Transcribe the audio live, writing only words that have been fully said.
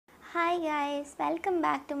Hi guys, welcome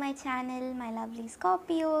back to my channel, my lovely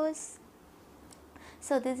Scorpios.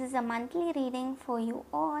 So this is a monthly reading for you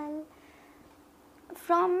all.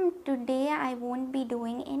 From today I won't be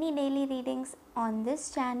doing any daily readings on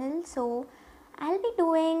this channel. So I'll be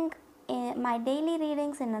doing my daily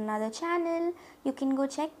readings in another channel. You can go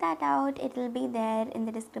check that out. It will be there in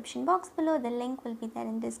the description box below. The link will be there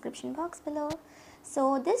in the description box below.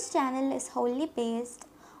 So this channel is wholly based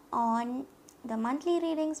on the monthly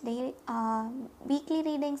readings, daily, weekly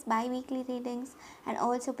readings, bi-weekly readings, and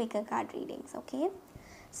also pick a card readings. Okay,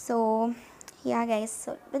 so yeah guys,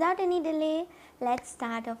 so without any delay, let's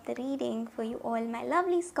start off the reading for you all, my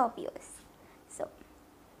lovely Scorpios. So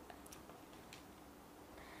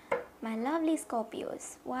my lovely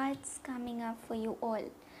Scorpios, what's coming up for you all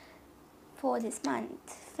for this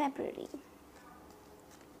month, February?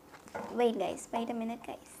 Wait a minute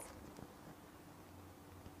guys.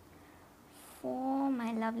 For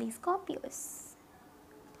my lovely Scorpios,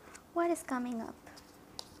 what is coming up?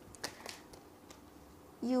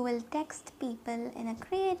 You will text people in a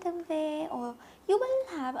creative way, or you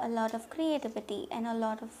will have a lot of creativity and a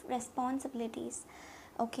lot of responsibilities.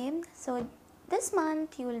 Okay, so this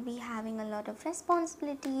month you will be having a lot of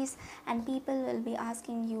responsibilities and people will be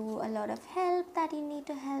asking you a lot of help that you need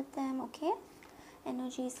to help them. Okay,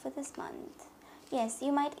 energies for this month. Yes,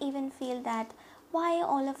 you might even feel that why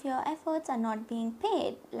all of your efforts are not being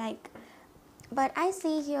paid, but I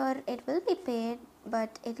see here it will be paid,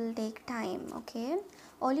 but it will take time. Okay,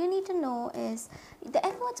 all you need to know is the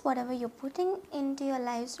efforts whatever you're putting into your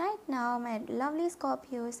lives right now, my lovely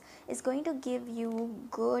Scorpios, is going to give you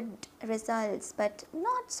good results, but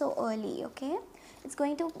not so early. Okay, it's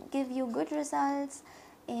going to give you good results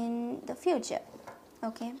in the future.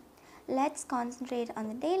 Okay, let's concentrate on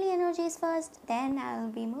the daily energies first, then I'll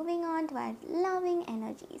be moving on to our loving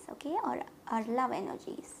energies. Okay, or our love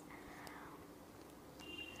energies.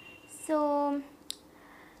 So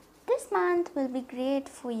this month will be great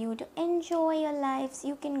for you to enjoy your lives.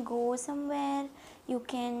 You can go somewhere, you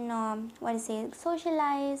can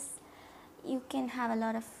socialize, you can have a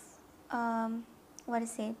lot of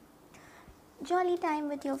jolly time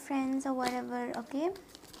with your friends or whatever. Okay,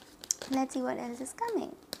 let's see what else is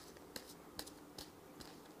coming.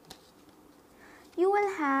 You will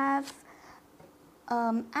have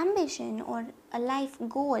ambition or a life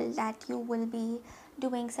goal that you will be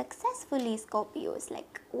doing successfully, Scorpios.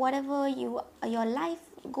 Like whatever your life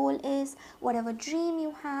goal is, whatever dream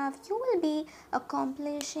you have, you will be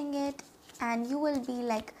accomplishing it, and you will be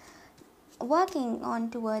like working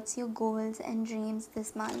on towards your goals and dreams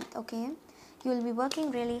this month. Okay, you will be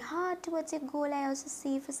working really hard towards your goal. I also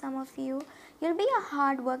see for some of you, you'll be a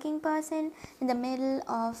hard working person in the middle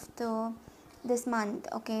of this month.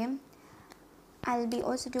 Okay, I'll be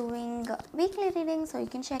also doing weekly readings, so you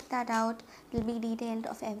can check that out. It'll be detailed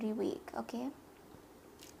of every week. Okay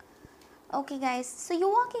guys, so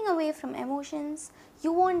you're walking away from emotions.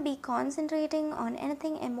 You won't be concentrating on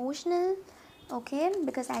anything emotional. Okay,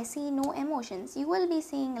 because I see no emotions. You will be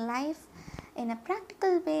seeing life in a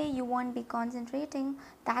practical way. You won't be concentrating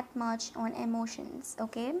that much on emotions.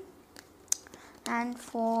 Okay, and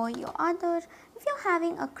for your other, if you're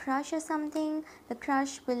having a crush or something, the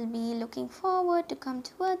crush will be looking forward to come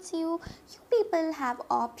towards you. You people have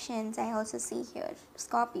options. I also see here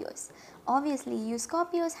Scorpios. Obviously you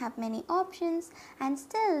Scorpios have many options, and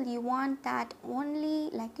still you want that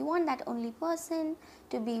only person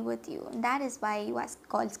to be with you, and that is why you are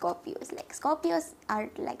called Scorpios. Like Scorpios are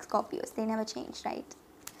like Scorpios, they never change, right?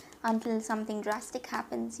 Until something drastic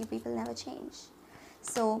happens, you people never change.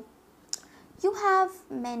 So you have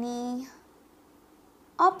many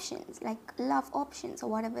options, like love options or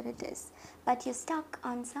whatever it is, but you're stuck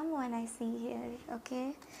on someone, I see here.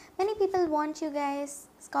 Okay, many people want you guys,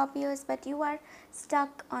 Scorpios, but you are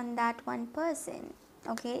stuck on that one person.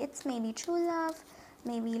 Okay, it's maybe true love,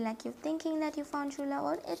 maybe like you're thinking that you found true love,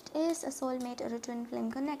 or it is a soulmate or a twin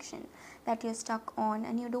flame connection that you're stuck on,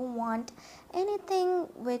 and you don't want anything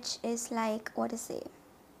which is like,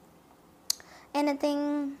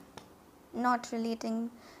 anything not relating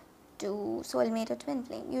to soulmate or twin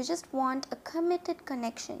flame. You just want a committed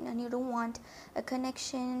connection, and you don't want a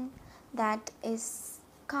connection that is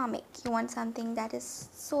karmic. You want something that is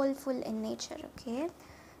soulful in nature. Okay,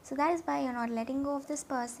 so that is why you're not letting go of this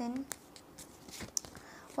person.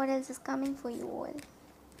 What else is coming for you all?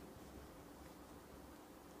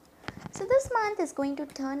 So this month is going to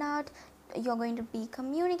turn out, you're going to be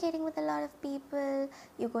communicating with a lot of people,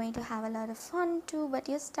 you're going to have a lot of fun too, but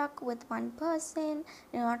you're stuck with one person,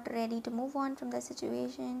 you're not ready to move on from the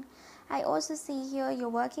situation. I also see here you're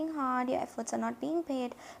working hard, your efforts are not being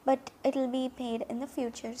paid, but it will be paid in the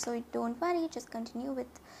future. So don't worry, just continue with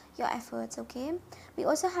your efforts, okay? We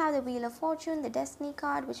also have the Wheel of Fortune, the Destiny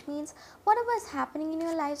card, which means whatever is happening in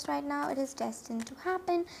your lives right now, it is destined to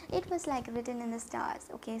happen. It was like written in the stars,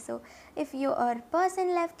 okay? So if your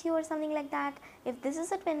person left you or something like that, if this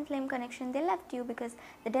is a twin flame connection, they left you because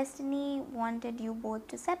the destiny wanted you both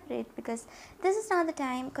to separate, because this is not the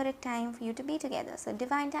correct time for you to be together. So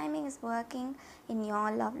divine timing is working in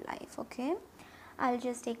your love life, okay? I'll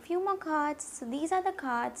just take few more cards. So these are the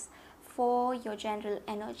cards for your general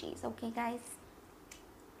energies, okay guys?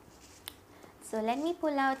 So let me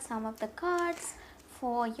pull out some of the cards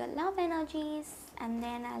for your love energies, and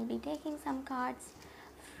then I'll be taking some cards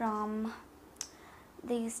from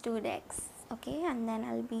these two decks, okay? And then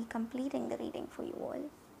I'll be completing the reading for you all.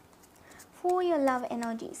 For your love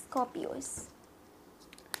energies, Scorpios.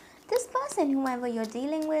 This person, whoever you're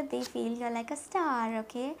dealing with, they feel you're like a star,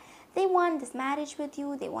 okay? They want this marriage with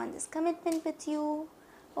you, they want this commitment with you,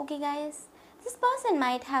 okay guys? This person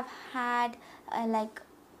might have had like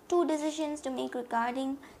two decisions to make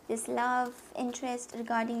regarding this love interest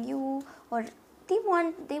regarding you, or they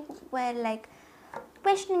were like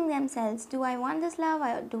questioning themselves, do I want this love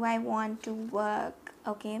or do I want to work,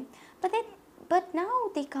 okay? But now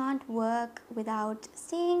they can't work without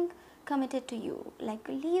staying committed to you, like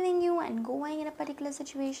leaving you and going in a particular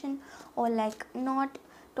situation, or like not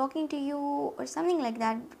talking to you or something like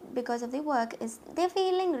that because of their work. Is they're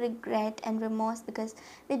feeling regret and remorse because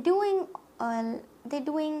they're doing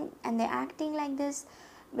and they're acting like this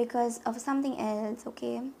because of something else,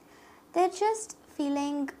 okay? They're just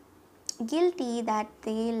feeling guilty that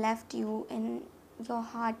they left you in your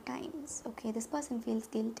hard times, okay? This person feels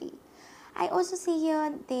guilty. I also see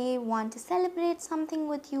here they want to celebrate something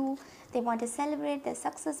with you, they want to celebrate their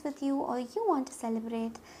success with you, or you want to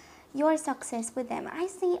celebrate your success with them. I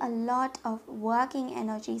see a lot of working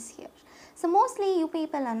energies here. So mostly you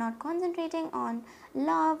people are not concentrating on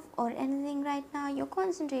love or anything right now, you're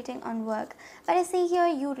concentrating on work. But I see here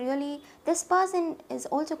this person is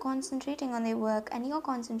also concentrating on their work and you're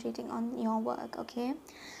concentrating on your work, okay?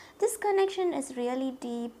 This connection is really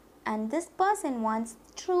deep and this person wants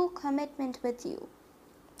true commitment with you.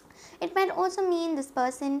 It might also mean this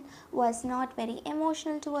person was not very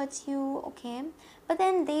emotional towards you, okay? But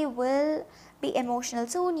then they will be emotional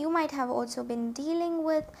soon. You might have also been dealing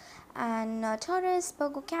with an Taurus,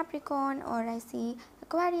 Virgo, Capricorn, or I see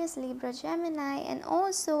Aquarius, Libra, Gemini, and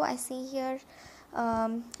also I see here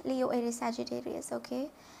Leo, Aries, Sagittarius,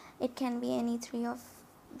 okay? It can be any three of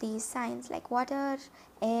these signs like water,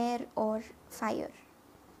 air, or fire,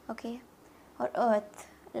 okay? Or earth,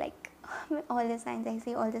 like all the signs. I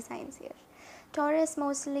see all the signs here. Taurus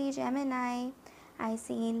mostly, Gemini, I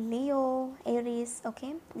see Leo, Aries,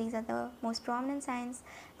 okay? These are the most prominent signs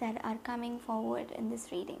that are coming forward in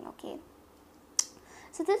this reading, okay?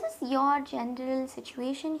 So this is your general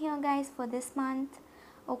situation here, guys, for this month,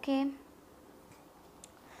 okay?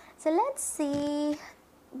 So let's see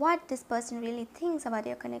what this person really thinks about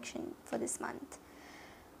your connection for this month.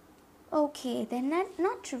 Okay, they're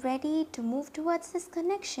not ready to move towards this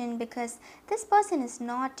connection because this person is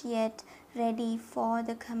not yet ready for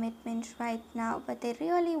the commitment right now, but they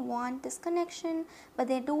really want this connection, but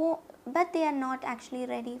they are not actually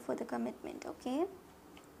ready for the commitment, okay?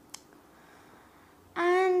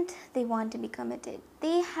 And they want to be committed.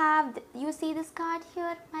 You see this card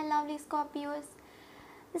here, my lovely Scorpios?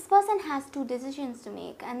 This person has two decisions to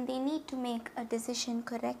make and they need to make a decision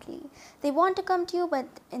correctly. They want to come to you, but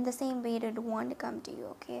in the same way they don't want to come to you,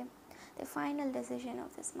 okay? The final decision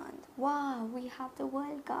of this month. Wow, we have the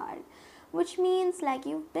World card, which means like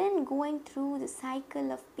you've been going through the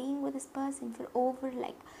cycle of being with this person for over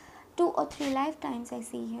like 2 or 3 lifetimes, I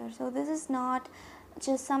see here. So this is not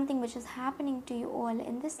just something which is happening to you all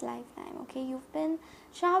in this lifetime, okay? You've been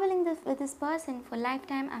traveling with this person for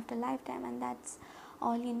lifetime after lifetime, and that's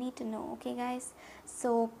all you need to know, okay guys?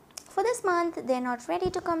 So for this month they're not ready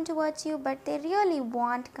to come towards you, but they really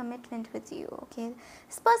want commitment with you, okay?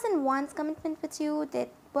 This person wants commitment with you. They're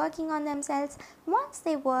working on themselves. Once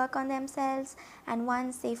they work on themselves and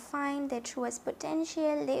once they find their truest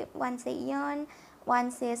potential, once they yearn,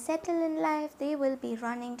 once they settle in life, they will be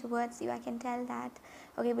running towards you. I can tell that,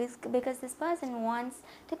 okay? Because this person wants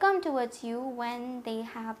to come towards you when they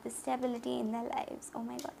have the stability in their lives. Oh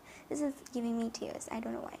my god, this is giving me tears. I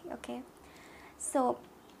don't know why, okay? So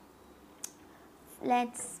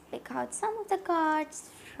let's pick out some of the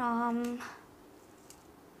cards from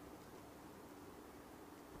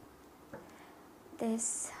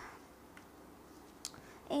this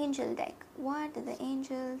angel deck. What do the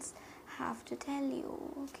angels have to tell you?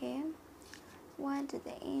 Okay, what do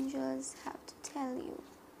the angels have to tell you?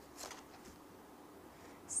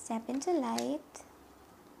 Step into light,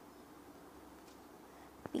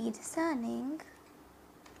 be discerning,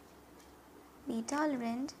 be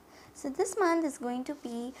tolerant. So this month is going to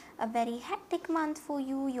be a very hectic month for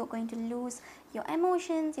you. You're going to lose your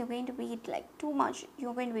emotions. You're going to be like too much.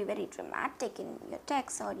 You're going to be very dramatic in your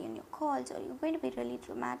texts or in your calls, or you're going to be really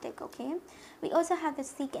dramatic. Okay, we also have the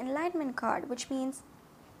Seek Enlightenment card, which means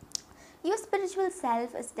your spiritual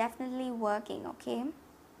self is definitely working. Okay,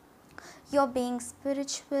 you're being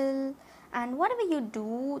spiritual, and whatever you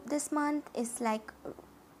do this month is like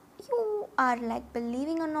you are like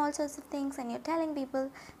believing on all sorts of things, and you're telling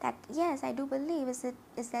people that yes, I do believe. Is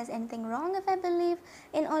there anything wrong if I believe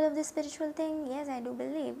in all of this spiritual thing? Yes, I do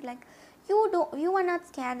believe. Like you are not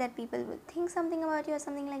scared that people will think something about you or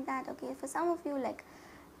something like that. Okay, for some of you, like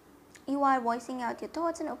you are voicing out your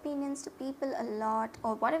thoughts and opinions to people a lot,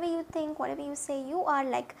 or whatever you think, whatever you say, you are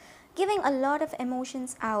like giving a lot of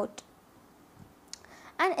emotions out.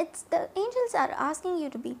 And it's the angels are asking you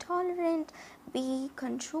to be tolerant, be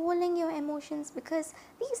controlling your emotions, because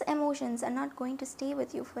these emotions are not going to stay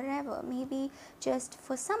with you forever. Maybe just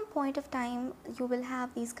for some point of time you will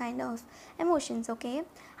have these kind of emotions. Okay,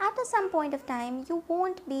 after some point of time you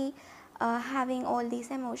won't be having all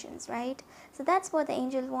these emotions, right? So that's what the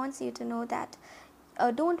angel wants you to know, that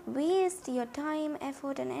don't waste your time,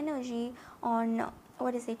 effort and energy on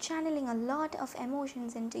channeling a lot of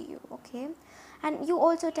emotions into you. Okay, and you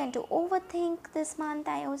also tend to overthink this month,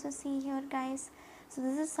 I also see here, guys. So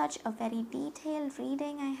this is such a very detailed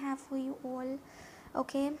reading I have for you all.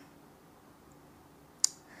 Okay,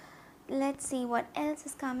 let's see what else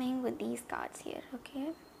is coming with these cards here. Okay,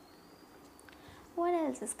 what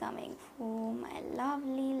else is coming for my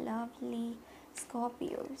lovely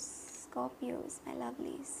Scorpios, my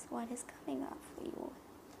lovelies? What is coming up for you all?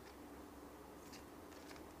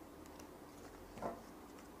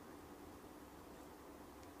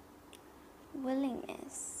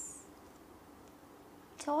 Willingness,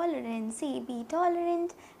 tolerance. See, be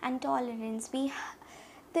tolerant and tolerance.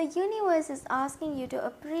 The universe is asking you to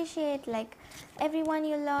appreciate like everyone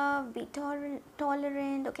you love. Be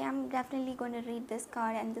tolerant. Okay, I'm definitely going to read this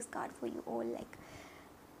card and this card for you all. Like,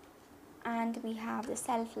 and we have the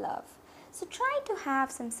self-love. So try to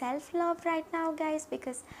have some self-love right now, guys,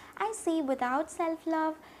 because I see without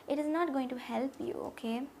self-love it is not going to help you.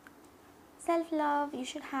 Okay, self-love, you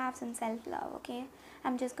should have some self-love. Okay,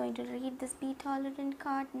 I'm just going to read this be tolerant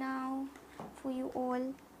card now for you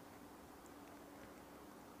all.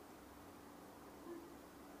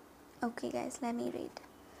 Okay guys, let me read.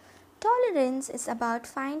 Tolerance is about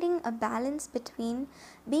finding a balance between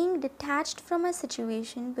being detached from a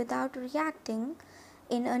situation without reacting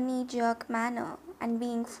in a knee-jerk manner and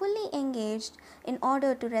being fully engaged in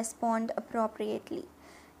order to respond appropriately.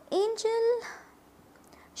 Angel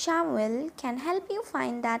Samuel can help you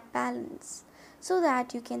find that balance so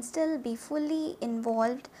that you can still be fully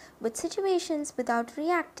involved with situations without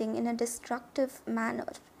reacting in a destructive manner.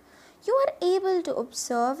 You are able to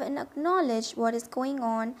observe and acknowledge what is going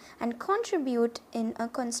on and contribute in a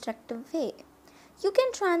constructive way. You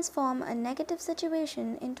can transform a negative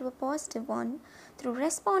situation into a positive one through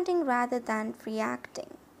responding rather than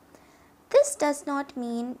reacting. This does not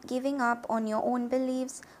mean giving up on your own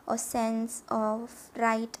beliefs or sense of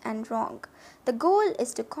right and wrong. The goal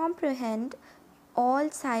is to comprehend all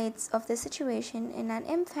sides of the situation in an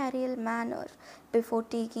impartial manner before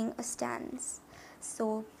taking a stance.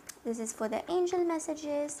 So, this is for the angel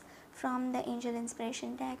messages from the angel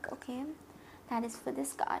inspiration deck. Okay, that is for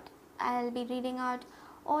this card. I'll be reading out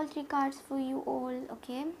all three cards for you all.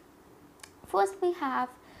 Okay, first we have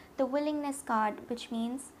the willingness card, which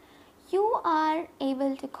means you are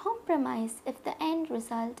able to compromise if the end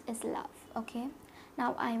result is love. Okay,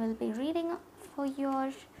 now I will be reading for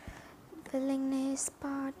your willingness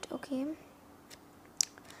part. Okay,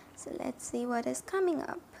 so let's see what is coming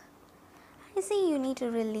up. I see you need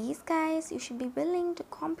to release, guys. You should be willing to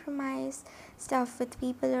compromise stuff with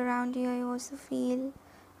people around you, I also feel.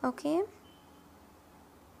 Okay,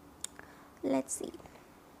 let's see.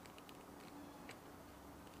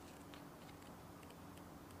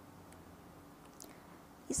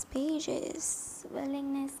 These pages,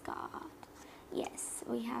 willingness card. Yes,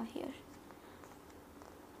 we have here.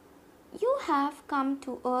 You have come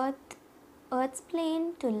to Earth's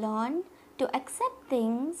plane to learn to accept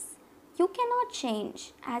things you cannot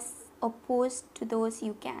change as opposed to those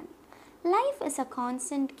you can. Life is a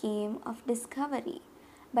constant game of discovery,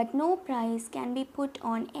 but no price can be put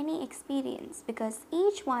on any experience because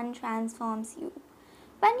each one transforms you.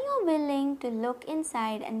 When you're willing to look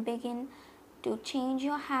inside and begin to change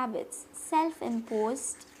your habits,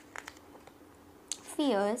 self-imposed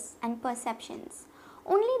fears and perceptions,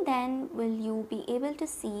 only then will you be able to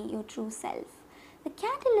see your true self. The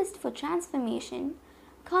catalyst for transformation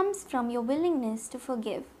comes from your willingness to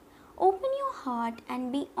forgive. Open your heart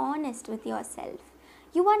and be honest with yourself.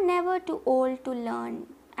 You are never too old to learn,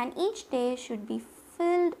 and each day should be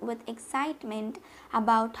filled with excitement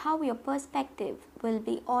about how your perspective will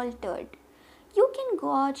be altered. You can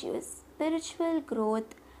gauge your spiritual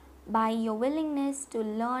growth by your willingness to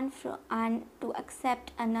learn from and to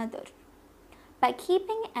accept another. By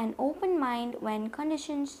keeping an open mind when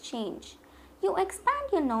conditions change, you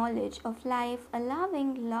expand your knowledge of life,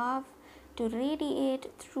 allowing love to radiate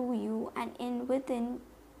through you and in within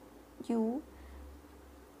you.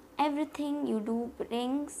 Everything you do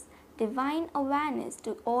brings divine awareness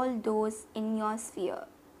to all those in your sphere.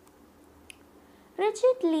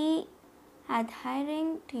 Rigidly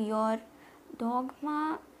adhering to your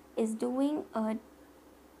dogma is doing a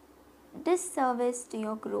disservice to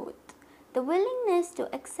your growth. The willingness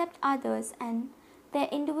to accept others and their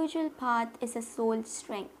individual path is a soul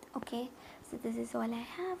strength. Okay, so this is all I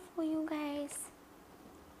have for you guys.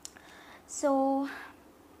 So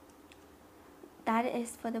that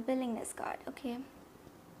is for the willingness card. Okay,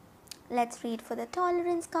 let's read for the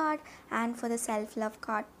tolerance card and for the self-love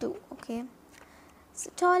card too. Okay, so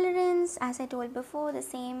tolerance, as I told before, the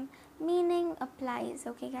same meaning applies.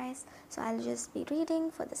 Okay guys, so I'll just be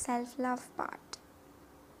reading for the self-love part.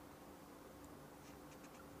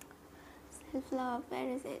 Self-love, where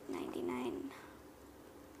is it? 99.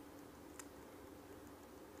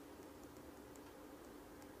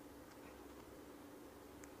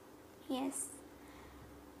 Yes,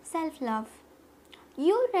 self-love.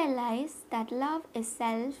 You realize that love of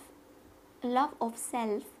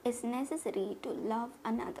self is necessary to love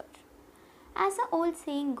another. As the old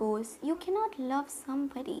saying goes, you cannot love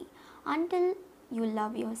somebody until you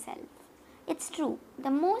love yourself. It's true, the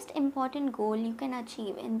most important goal you can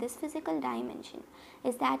achieve in this physical dimension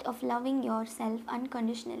is that of loving yourself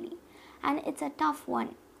unconditionally, and it's a tough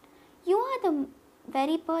one. You are the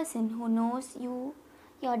very person who knows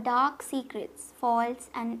your dark secrets, faults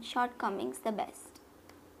and shortcomings the best.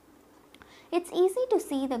 It's easy to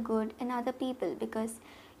see the good in other people because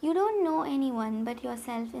you don't know anyone but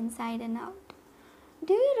yourself inside and out.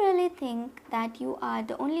 Do you really think that you are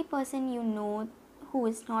the only person you know who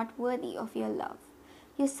is not worthy of your love?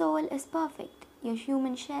 Your soul is perfect, your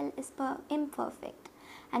human shell is imperfect,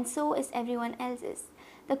 and so is everyone else's.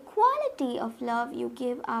 The quality of love you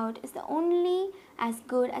give out is the only as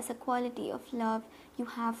good as the quality of love you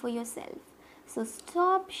have for yourself. So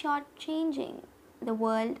stop shortchanging the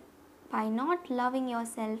world by not loving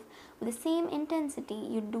yourself with the same intensity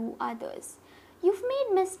you do others. You've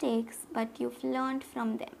made mistakes, but you've learned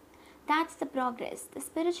from them. That's the progress the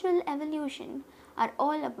spiritual evolution are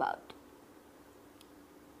all about.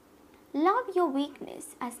 Love your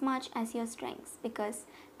weakness as much as your strengths because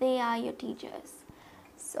they are your teachers.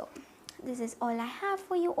 So this is all I have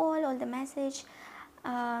for you all the message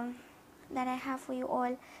that I have for you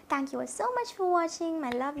all. Thank you all so much for watching, my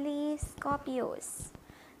lovely Scorpios.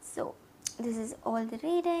 So this is all the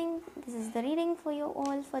reading. This is the reading for you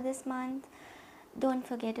all for this month. Don't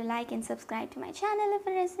forget to like and subscribe to my channel if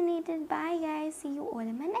it resonated. Bye guys. See you all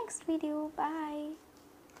in my next video. Bye.